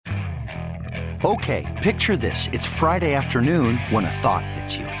Okay, picture this. It's Friday afternoon when a thought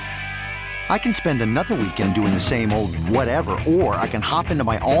hits you. I can spend another weekend doing the same old whatever, or I can hop into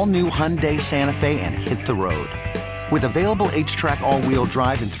my all-new Hyundai Santa Fe and hit the road. With available H-Track all-wheel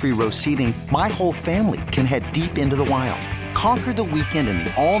drive and 3-row seating, my whole family can head deep into the wild. Conquer the weekend in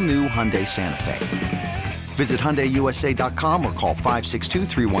the all-new Hyundai Santa Fe. Visit HyundaiUSA.com or call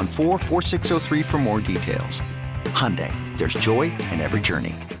 562-314-4603 for more details. Hyundai, there's joy in every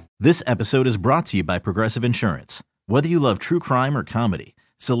journey. This episode is brought to you by Progressive Insurance. Whether you love true crime or comedy,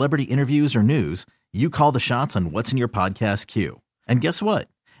 celebrity interviews or news, you call the shots on what's in your podcast queue. And guess what?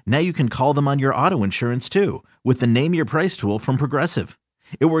 Now you can call them on your auto insurance too with the Name Your Price tool from Progressive.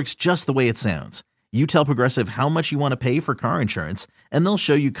 It works just the way it sounds. You tell Progressive how much you want to pay for car insurance, and they'll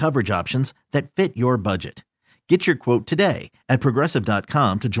show you coverage options that fit your budget. Get your quote today at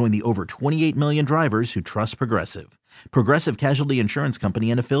Progressive.com to join the over 28 million drivers who trust Progressive. Progressive Casualty Insurance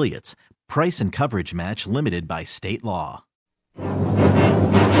Company and Affiliates. Price and coverage match limited by state law. You're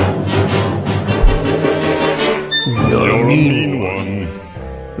a mean one,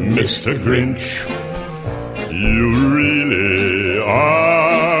 Mr. Grinch. You really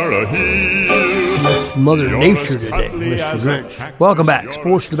are a heel. It's Mother Nature today, Mr. Grinch. Welcome back.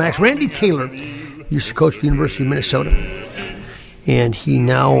 Sports to the Max. Randy Taylor used to coach the University of Minnesota, and he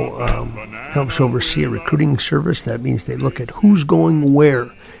now helps oversee a recruiting service. That means they look at who's going where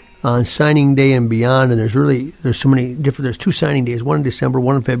on signing day and beyond. And there's so many different. There's 2 signing days, one in December,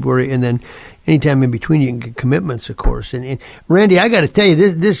 one in February, and then anytime in between you can get commitments, of course. And Randy, I got to tell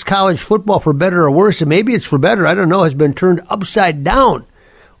you, this college football, for better or worse, and maybe it's for better, I don't know, has been turned upside down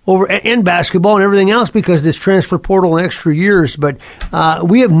over in basketball and everything else because of this transfer portal and extra years. But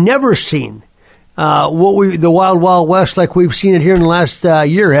we have never seen the Wild Wild West like we've seen it here in the last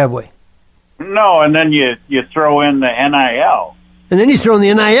year, have we? No, and then you throw in the NIL. And then you throw in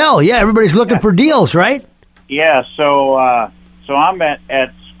the NIL. Yeah, everybody's looking for deals, right? Yeah, so I'm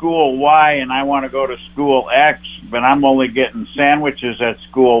at school Y and I want to go to school X, but I'm only getting sandwiches at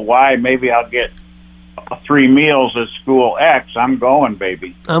school Y. Maybe I'll get 3 meals at school X. I'm going,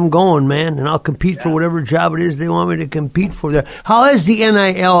 baby. I'm going, man, and I'll compete for whatever job it is they want me to compete for there. How has the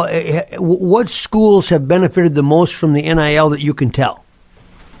NIL, what schools have benefited the most from the NIL that you can tell?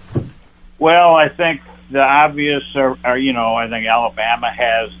 Well, I think the obvious are I think Alabama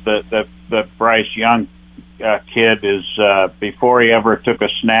has the Bryce Young kid is before he ever took a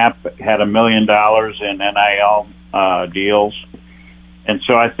snap had $1 million in NIL deals. And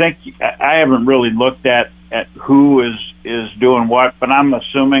so I think I haven't really looked at who is doing what, but I'm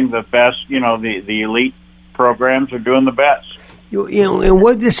assuming the best, the elite programs are doing the best. And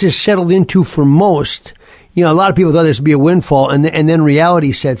what this has settled into for most, a lot of people thought this would be a windfall, and then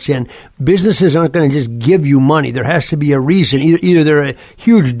reality sets in. Businesses aren't going to just give you money. There has to be a reason. Either they're a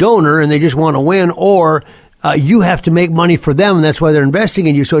huge donor and they just want to win, or you have to make money for them, and that's why they're investing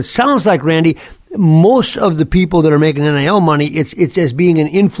in you. So it sounds like, Randy, most of the people that are making NIL money, it's as being an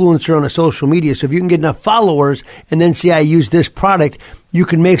influencer on a social media. So if you can get enough followers and then say, I use this product, you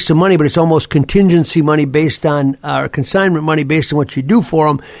can make some money, but it's almost contingency money based on, or consignment money based on what you do for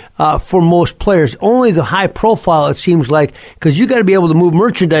them, for most players. Only the high profile, it seems like, because you got to be able to move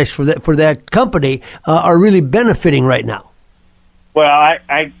merchandise for that company, are really benefiting right now. Well, I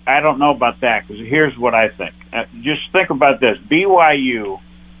don't know about that, because here's what I think. Just think about this. BYU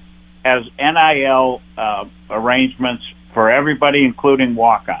has NIL arrangements for everybody, including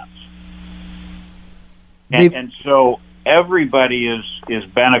walk-ons. And so everybody is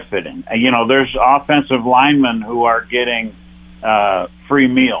benefiting. There's offensive linemen who are getting free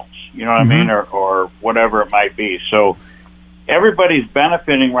meals, what I mean, or whatever it might be. So everybody's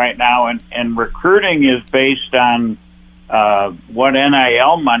benefiting right now, and recruiting is based on what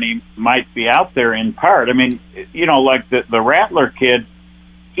NIL money might be out there in part. I mean, like the Rattler kid,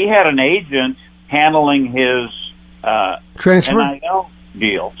 he had an agent handling his transfer NIL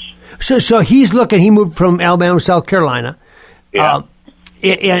deals. So he's looking. He moved from Alabama to South Carolina, or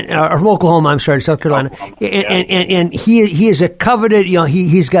from Oklahoma. I'm sorry, South Carolina. And he is a coveted.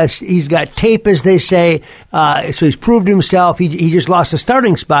 He's got tape, as they say. So he's proved himself. He just lost a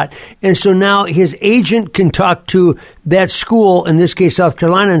starting spot, and so now his agent can talk to that school, in this case South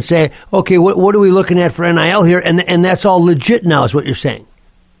Carolina, and say, okay, what are we looking at for NIL here? And that's all legit now, is what you're saying.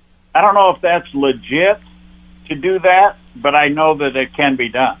 I don't know if that's legit to do that, but I know that it can be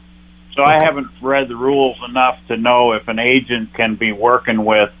done. So I haven't read the rules enough to know if an agent can be working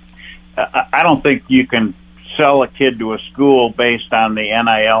with. I don't think you can sell a kid to a school based on the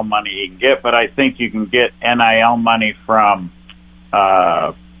NIL money you can get, but I think you can get NIL money from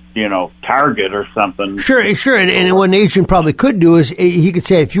Target or something. Sure. And what an agent probably could do is he could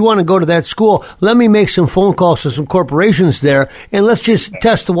say, if you want to go to that school, let me make some phone calls to some corporations there, and let's just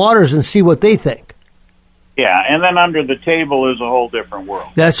test the waters and see what they think. Yeah, and then under the table is a whole different world.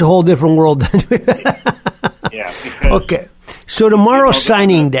 That's a whole different world. Yeah. Okay. So tomorrow's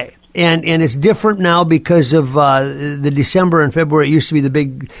signing day. And it's different now because of the December and February. It used to be the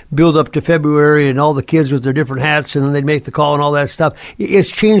big build up to February and all the kids with their different hats, and then they'd make the call and all that stuff. It's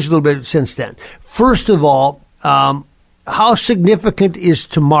changed a little bit since then. First of all, how significant is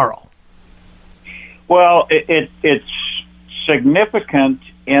tomorrow? Well, it's significant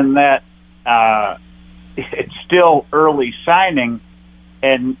in that it's still early signing,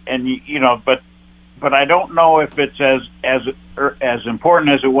 and but I don't know if it's as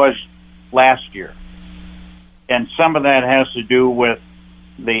important as it was last year. And some of that has to do with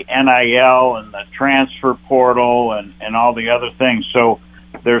the NIL and the transfer portal and all the other things. So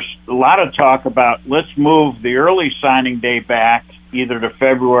there's a lot of talk about let's move the early signing day back either to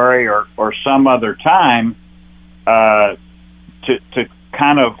February or some other time to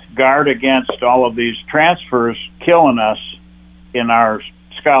kind of guard against all of these transfers killing us in our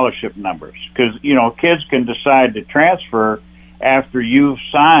scholarship numbers, because kids can decide to transfer after you've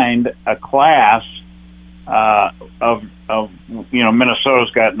signed a class of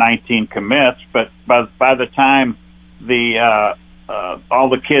Minnesota's got 19 commits, but by the time all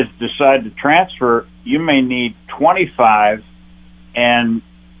the kids decide to transfer, you may need 25, and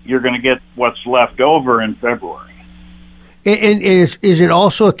you're going to get what's left over in February. And is it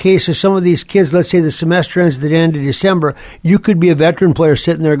also a case of some of these kids, let's say the semester ends at the end of December, you could be a veteran player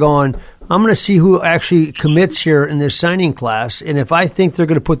sitting there going, I'm going to see who actually commits here in this signing class, and if I think they're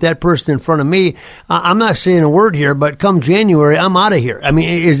going to put that person in front of me, I'm not saying a word here, but come January, I'm out of here. I mean,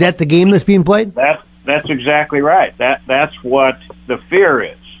 is that the game that's being played? That's exactly right. That's what the fear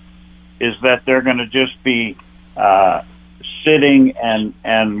is that they're going to just be sitting,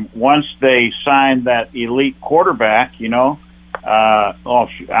 and once they sign that elite quarterback, I'm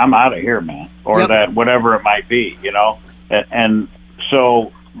out of here, man, or yep. That whatever it might be, and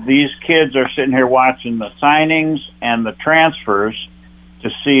so these kids are sitting here watching the signings and the transfers to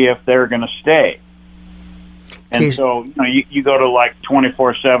see if they're going to stay. And so you go to like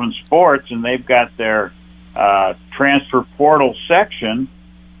 24/7 Sports, and they've got their transfer portal section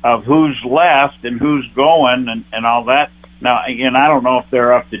of who's left and who's going and all that. Now, again, I don't know if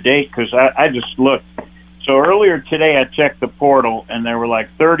they're up to date because I just looked. So earlier today I checked the portal, and there were like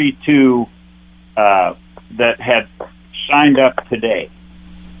 32 that had signed up today.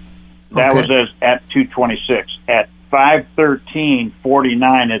 That was at 2:26. At 5:13,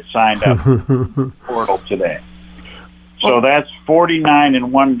 49 had signed up portal today. So that's 49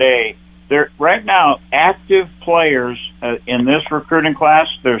 in one day. There right now, active players in this recruiting class,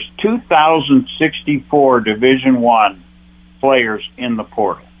 there's 2,064 Division I players in the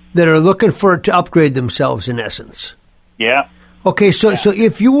portal that are looking to upgrade themselves, in essence. Yeah. Okay, so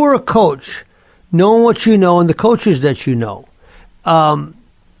if you were a coach, knowing what you know and the coaches that you know,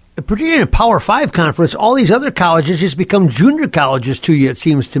 particularly in a Power 5 conference, all these other colleges just become junior colleges to you, it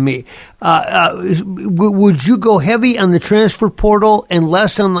seems to me. Would you go heavy on the transfer portal and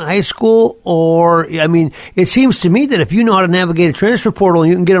less on the high school? Or, I mean, it seems to me that if you know how to navigate a transfer portal and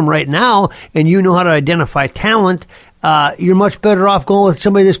you can get them right now, and you know how to identify talent, you're much better off going with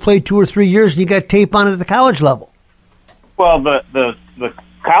somebody that's played 2 or 3 years and you got tape on it at the college level. Well, the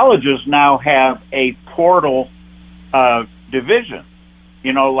colleges now have a portal division.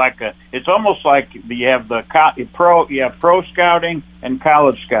 It's almost like you have pro scouting and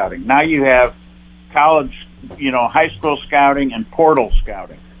college scouting. Now you have college, high school scouting and portal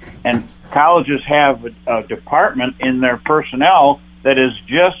scouting. And colleges have a department in their personnel that is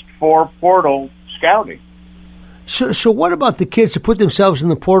just for portal scouting. So what about the kids that put themselves in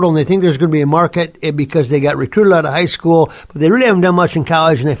the portal and they think there's going to be a market because they got recruited out of high school, but they really haven't done much in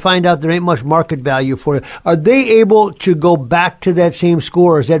college, and they find out there ain't much market value for it? Are they able to go back to that same school,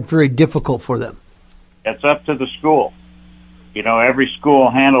 or is that very difficult for them? It's up to the school. Every school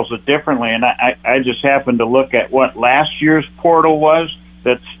handles it differently, and I just happened to look at what last year's portal was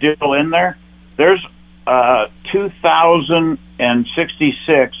that's still in there. There's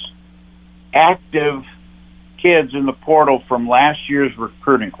 2,066 active kids in the portal from last year's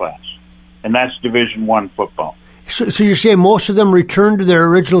recruiting class, and that's Division I football. So you're saying most of them returned to their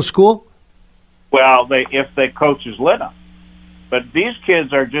original school? Well, if the coaches let them. But these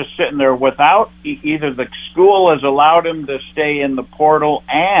kids are just sitting there without either the school has allowed them to stay in the portal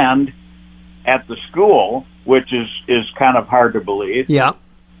and at the school, which is kind of hard to believe. Yeah.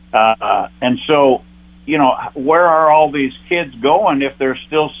 And so where are all these kids going if they're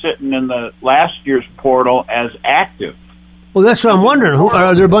still sitting in the last year's portal as active? Well, that's what I'm wondering.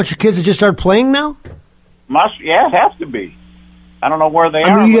 Are there a bunch of kids that just start playing now? Yeah, it has to be. I don't know where they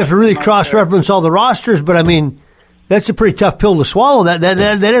are. I mean, you have to really cross-reference all the rosters, but I mean, that's a pretty tough pill to swallow. That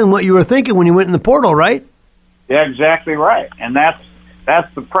isn't what you were thinking when you went in the portal, right? Yeah, exactly right. And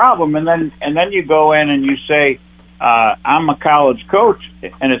that's the problem. And then you go in and you say, I'm a college coach,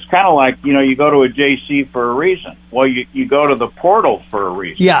 and it's kind of like, you go to a JC for a reason. Well, you go to the portal for a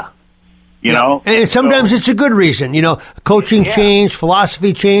reason. Yeah. You know? And sometimes it's a good reason. Coaching change,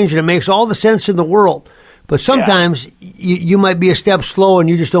 philosophy change, and it makes all the sense in the world. But sometimes you might be a step slow and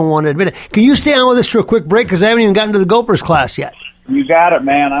you just don't want to admit it. Can you stay on with us for a quick break? Because I haven't even gotten to the Gophers class yet. You got it,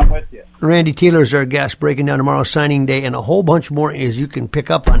 man. I'm with you. Randy Taylor is our guest, breaking down tomorrow's signing day and a whole bunch more as you can pick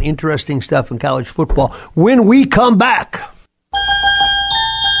up on interesting stuff in college football when we come back.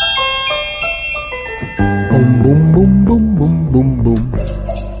 Boom, boom, boom, boom, boom, boom, boom.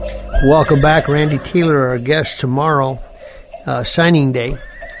 Welcome back. Randy Taylor, our guest tomorrow, signing day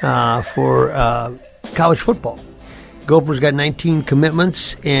for college football. Gophers got 19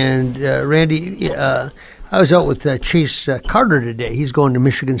 commitments, and Randy, I was out with Chase Carter today. He's going to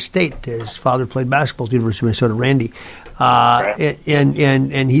Michigan State. His father played basketball at the University of Minnesota, Randy.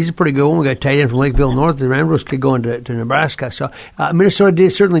 And he's a pretty good one. We got a tight end from Lakeville North. The Ramros could go into Nebraska. So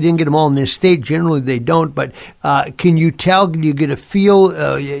Minnesota certainly didn't get them all in this state. Generally, they don't. But can you tell? Do you get a feel?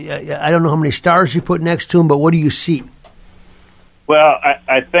 I don't know how many stars you put next to them, but what do you see? Well,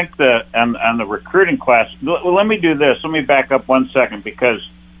 I think on the recruiting class. Well, let me do this. Let me back up 1 second because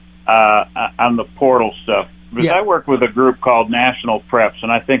on the portal stuff. Because I work with a group called National Preps,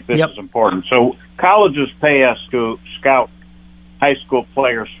 and I think this is important. So colleges pay us to scout high school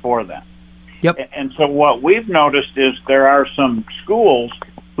players for them. Yep. And so what we've noticed is there are some schools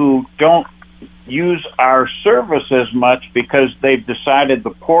who don't use our service as much because they've decided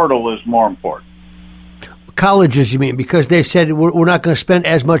the portal is more important. Colleges, you mean, because they've said we're not going to spend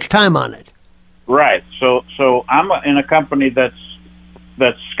as much time on it. Right. So I'm in a company that's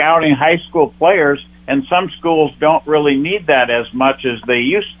scouting high school players, and some schools don't really need that as much as they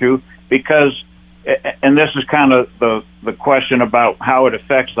used to because, and this is kind of the question about how it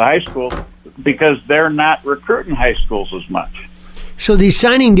affects the high schools, because they're not recruiting high schools as much. So these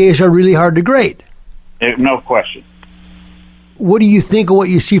signing days are really hard to grade. No question. What do you think of what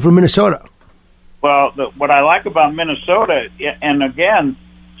you see from Minnesota? Well, what I like about Minnesota, and again,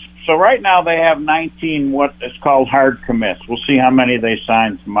 so right now they have 19 what is called hard commits. We'll see how many they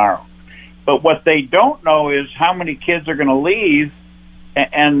sign tomorrow. But what they don't know is how many kids are going to leave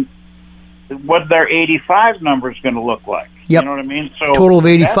and what their 85 number is going to look like. Yep. You know what I mean? So total of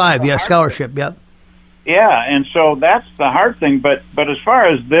 85, scholarship, yep. Yeah, and so that's the hard thing. But as far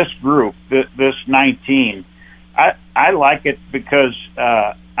as this group, this 19, I like it because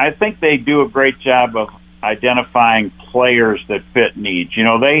I think they do a great job of identifying players that fit needs. You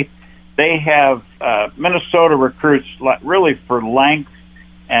know, they have Minnesota recruits really for length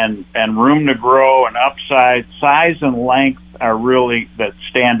and room to grow and upside. Size and length are really that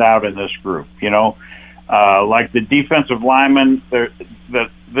stand out in this group. You know, like the defensive linemen,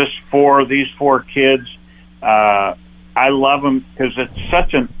 these four kids. I love them because it's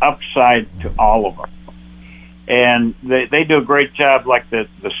such an upside to all of them. And they do a great job, like the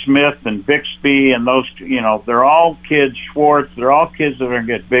Smith and Bixby and those, they're all kids, Schwartz, they're all kids that are going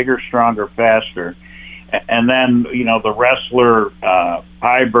to get bigger, stronger, faster. And then, the wrestler,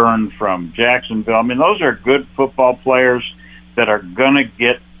 Pyburn from Jacksonville. I mean, those are good football players that are going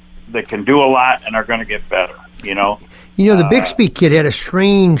to that can do a lot and are going to get better, the Bixby kid had a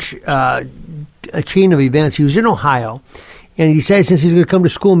strange a chain of events. He was in Ohio. And he decided since he's going to come to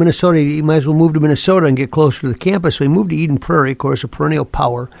school in Minnesota, he might as well move to Minnesota and get closer to the campus. So he moved to Eden Prairie, of course, a perennial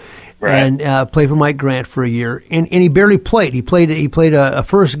power, and played for Mike Grant for a year. And he barely played. He played a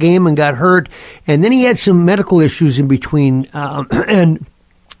first game and got hurt. And then he had some medical issues in between,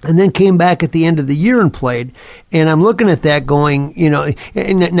 and then came back at the end of the year and played. And I'm looking at that going,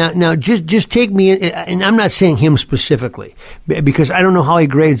 and now just take me, and I'm not saying him specifically, because I don't know how he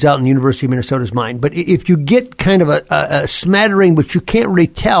grades out in the University of Minnesota's mind. But if you get kind of a smattering, but you can't really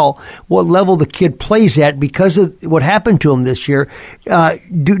tell what level the kid plays at because of what happened to him this year,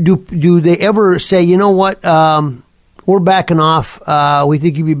 do they ever say, you know what, we're backing off, we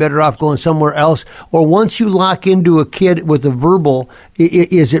think you'd be better off going somewhere else? Or once you lock into a kid with a verbal,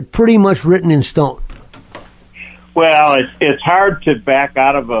 is it pretty much written in stone? Well, it's hard to back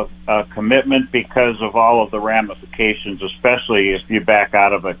out of a commitment because of all of the ramifications, especially if you back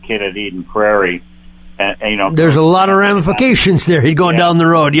out of a kid at Eden Prairie. And there's a lot of ramifications there. He's going down the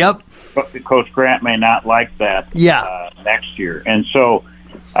road, yep. Coach Grant may not like that next year. And so,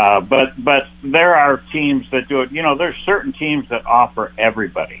 but there are teams that do it. You know, there's certain teams that offer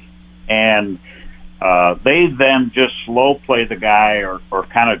everybody, and they then just slow play the guy or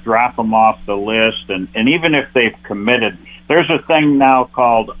kind of drop them off the list. And even if they've committed, there's a thing now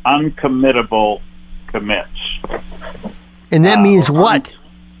called uncommittable commits. And that means what?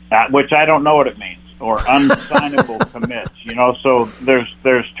 Which I don't know what it means. Or unsignable commits, you know. So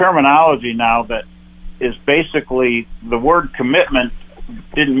there's terminology now that is basically the word commitment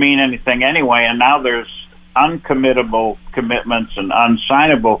didn't mean anything anyway, and now there's uncommittable commitments and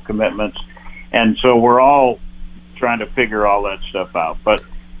unsignable commitments, and so we're all trying to figure all that stuff out. But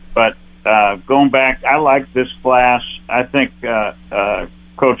going back, I like this class. I think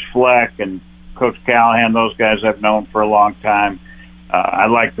Coach Fleck and Coach Callahan, those guys I've known for a long time. I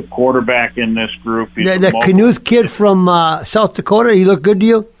like the quarterback in this group. That Knuth kid from South Dakota, he look good to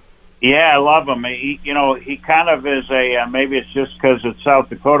you? Yeah, I love him. He kind of is a, maybe it's just because it's South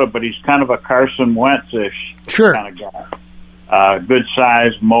Dakota, but he's kind of a Carson Wentz-ish kind of guy. Good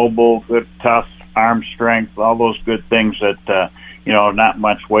size, mobile, good, tough arm strength, all those good things that, not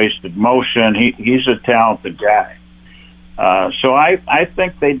much wasted motion. He's a talented guy. So I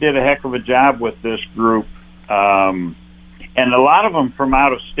think they did a heck of a job with this group. And a lot of them from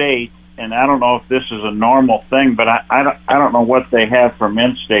out of state, and I don't know if this is a normal thing, but I don't know what they have from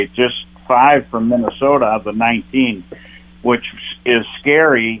in-state. Just 5 from Minnesota out of the 19, which is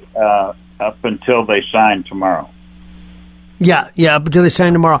scary up until they sign tomorrow. Yeah, up until they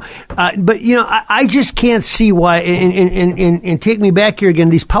sign tomorrow. But I just can't see why. And take me back here again.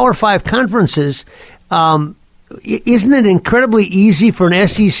 These Power 5 conferences. Isn't it incredibly easy for an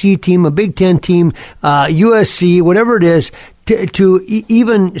SEC team, a Big Ten team, USC, whatever it is, to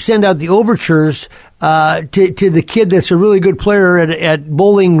even send out the overtures to the kid that's a really good player at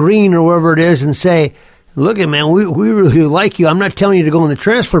Bowling Green or wherever it is and say, look, man, we really like you. I'm not telling you to go in the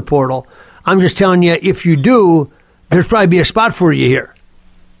transfer portal. I'm just telling you, if you do, there's probably be a spot for you here.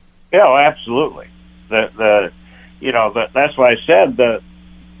 Yeah, absolutely. That's why I said that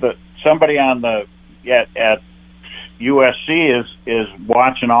somebody on at USC is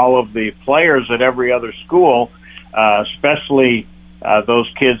watching all of the players at every other school, especially those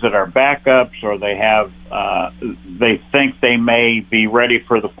kids that are backups or they think they may be ready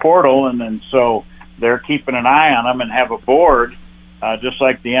for the portal, and then so they're keeping an eye on them and have a board, just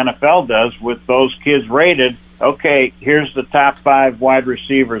like the NFL does, with those kids rated. Okay, here's the top 5 wide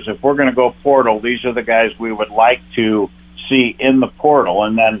receivers. If we're going to go portal, these are the guys we would like to see in the portal,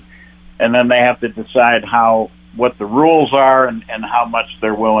 and then they have to decide what the rules are and how much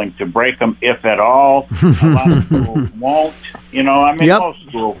they're willing to break them, if at all. A lot of schools won't. Most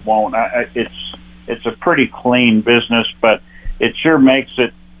schools won't. It's a pretty clean business, but it sure makes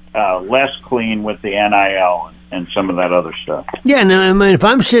it less clean with the NIL and some of that other stuff. Yeah, and I mean, if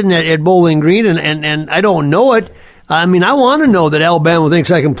I'm sitting at Bowling Green and I don't know it, I mean, I want to know that Alabama thinks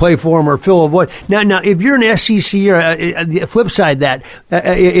I can play for them or fill a void. Now, if you're an SEC or the flip side that,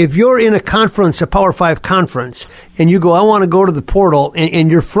 if you're in a conference, a Power 5 conference, and you go, I want to go to the portal, and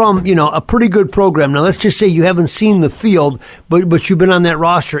you're from, a pretty good program. Now, let's just say you haven't seen the field, but you've been on that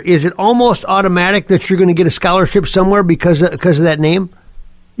roster. Is it almost automatic that you're going to get a scholarship somewhere because of that name?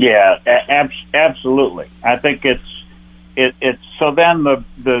 Yeah, absolutely. I think it's so then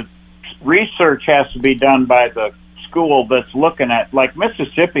the research has to be done by the school that's looking at, like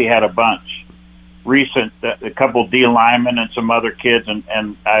Mississippi had a bunch recent, a couple D linemen and some other kids,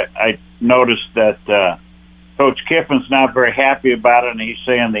 and I noticed that Coach Kiffin's not very happy about it, and he's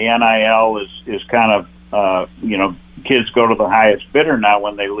saying the NIL is kind of kids go to the highest bidder now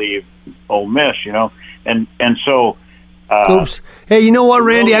when they leave Ole Miss, and so. Oops. Hey, you know what,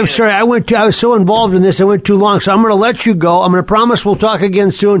 Randy? I'm sorry. I was so involved in this, I went too long, so I'm going to let you go. I'm going to promise we'll talk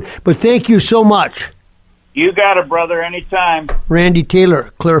again soon, but thank you so much. You got it, brother, anytime. Randy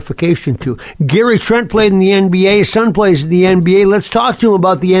Taylor, clarification too. Gary Trent played in the NBA. His son plays in the NBA. Let's talk to him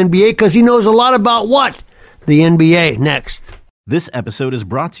about the NBA because he knows a lot about what? The NBA. Next. This episode is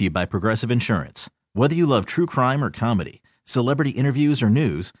brought to you by Progressive Insurance. Whether you love true crime or comedy, celebrity interviews or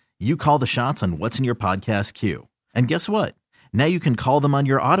news, you call the shots on what's in your podcast queue. And guess what? Now you can call them on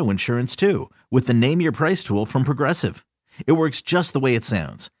your auto insurance too with the Name Your Price tool from Progressive. It works just the way it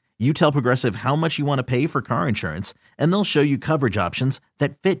sounds. You tell Progressive how much you want to pay for car insurance, and they'll show you coverage options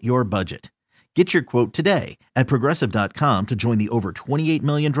that fit your budget. Get your quote today at Progressive.com to join the over 28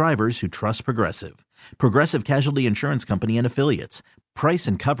 million drivers who trust Progressive. Progressive Casualty Insurance Company and Affiliates. Price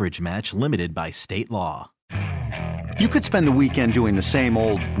and coverage match limited by state law. You could spend the weekend doing the same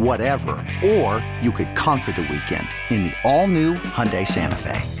old whatever, or you could conquer the weekend in the all-new Hyundai Santa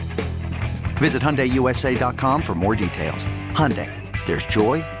Fe. Visit HyundaiUSA.com for more details. Hyundai, there's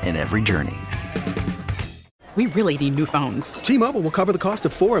joy in every journey. We really need new phones. T-Mobile will cover the cost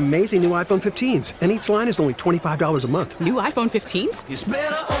of 4 amazing new iPhone 15s, and each line is only $25 a month. New iPhone 15s? It's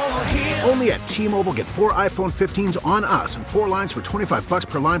better over here. Only at T-Mobile, get 4 iPhone 15s on us and 4 lines for $25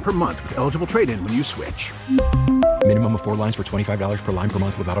 per line per month with eligible trade-in when you switch. Minimum of 4 lines for $25 per line per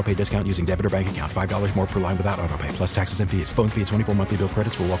month with autopay discount using debit or bank account. $5 more per line without autopay, plus taxes and fees. Phone fee at 24 monthly bill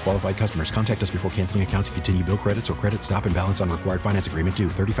credits for well-qualified customers. Contact us before canceling account to continue bill credits or credit stop and balance on required finance agreement due.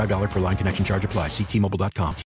 $35 per line connection charge applies. See T-Mobile.com.